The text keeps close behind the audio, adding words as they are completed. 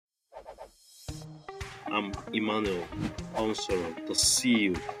I'm Emmanuel, Onwusoro, the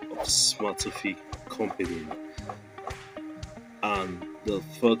CEO of Smartific Company and the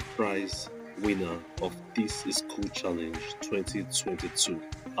third prize winner of ThisIsCool Challenge 2022.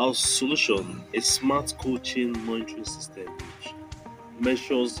 Our solution is a smart coaching monitoring system which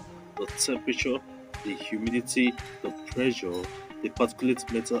measures the temperature, the humidity, the pressure, the particulate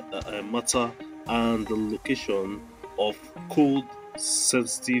matter, and the location of cold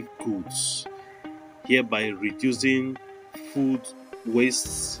sensitive goods, hereby reducing food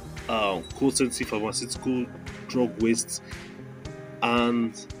waste, cold sensitive pharmaceutical drug waste,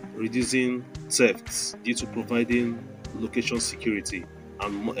 and reducing thefts due to providing location security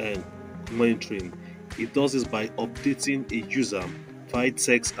and monitoring. It does this by updating a user via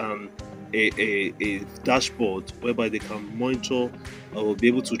text and a dashboard whereby they can monitor or be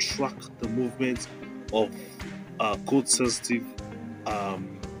able to track the movement of code sensitive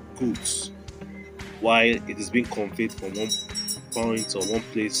goods while it is being conveyed from one point or one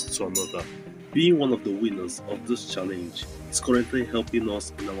place to another. Being one of the winners of this challenge is currently helping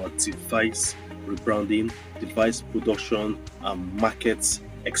us in our device rebranding, device production, and market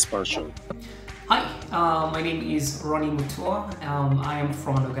expansion. Hi, my name is Ronnie Mutua. I am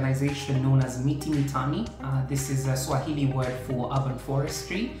from an organization known as Mitaani. This is a Swahili word for urban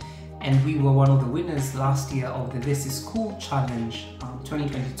forestry, and we were one of the winners last year of the ThisIsCool Challenge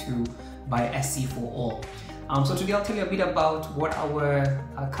 2022 by SC for All. So today I'll tell you a bit about what our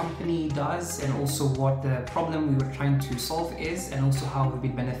company does and also what the problem we were trying to solve is, and also how we've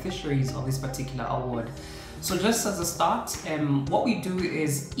been beneficiaries of this particular award. So just as a start, what we do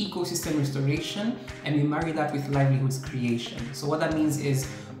is ecosystem restoration, and we marry that with livelihoods creation. So what that means is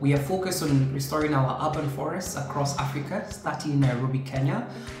we are focused on restoring our urban forests across Africa, starting in Nairobi, Kenya,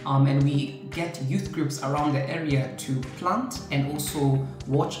 and we get youth groups around the area to plant and also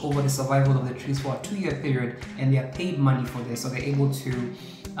watch over the survival of the trees for a 2-year period, and they are paid money for this, so they're able to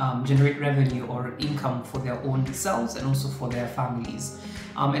generate revenue or income for their own selves and also for their families.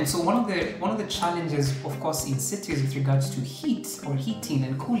 And so one of the challenges, of course, in cities with regards to heat or heating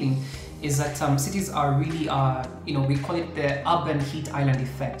and cooling is that cities are really, we call it the urban heat island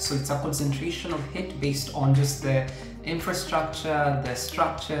effect. So it's a concentration of heat based on just the infrastructure, the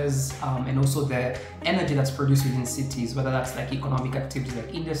structures, and also the energy that's produced within cities, whether that's like economic activities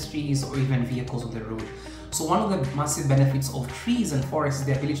like industries or even vehicles on the road. So one of the massive benefits of trees and forests is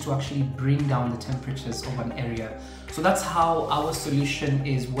the ability to actually bring down the temperatures of an area. So that's how our solution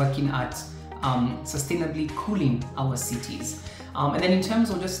is working at sustainably cooling our cities. And then in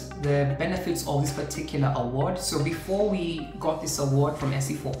terms of just the benefits of this particular award, so before we got this award from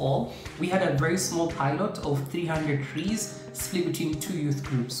SC for All, we had a very small pilot of 300 trees split between 2 youth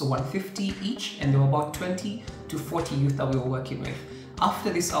groups, so 150 each, and there were about 20 to 40 youth that we were working with.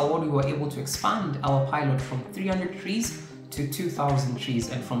 After this award, we were able to expand our pilot from 300 trees to 2,000 trees,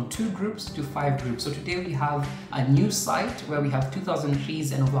 and from 2 groups to 5 groups. So today we have a new site where we have 2,000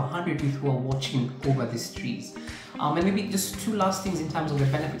 trees and over 100 youth who are watching over these trees. And maybe just 2 last things in terms of the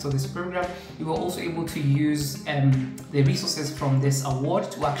benefits of this program. We were also able to use the resources from this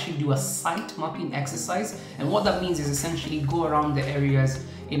award to actually do a site mapping exercise. And what that means is essentially go around the areas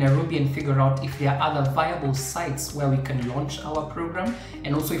in Nairobi and figure out if there are other viable sites where we can launch our program,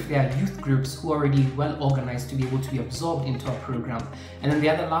 and also if there are youth groups who are already well organized to be able to be absorbed into our program. And then the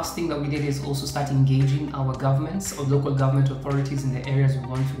other last thing that we did is also start engaging our governments or local government authorities in the areas we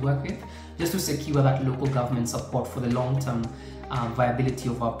want to work with, just to secure that local government support for the long-term viability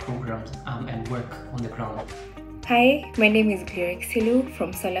of our programs and work on the ground. Hi, my name is Gloria Kisilu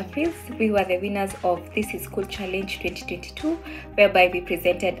from Solar Fields. We were the winners of ThisIsCool Challenge 2022, whereby we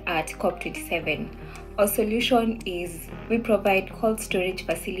presented at COP27. Our solution is we provide cold storage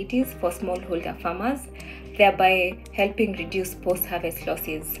facilities for smallholder farmers, thereby helping reduce post-harvest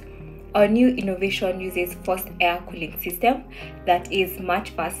losses. Our new innovation uses forced air cooling system that is much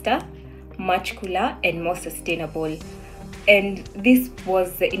faster, much cooler, and more sustainable. And this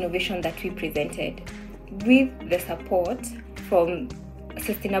was the innovation that we presented. With the support from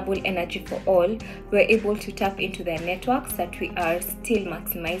Sustainable Energy for All, we were able to tap into their networks that we are still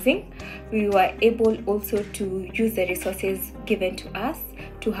maximizing. We were able also to use the resources given to us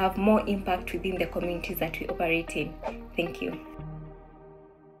to have more impact within the communities that we operate in. Thank you.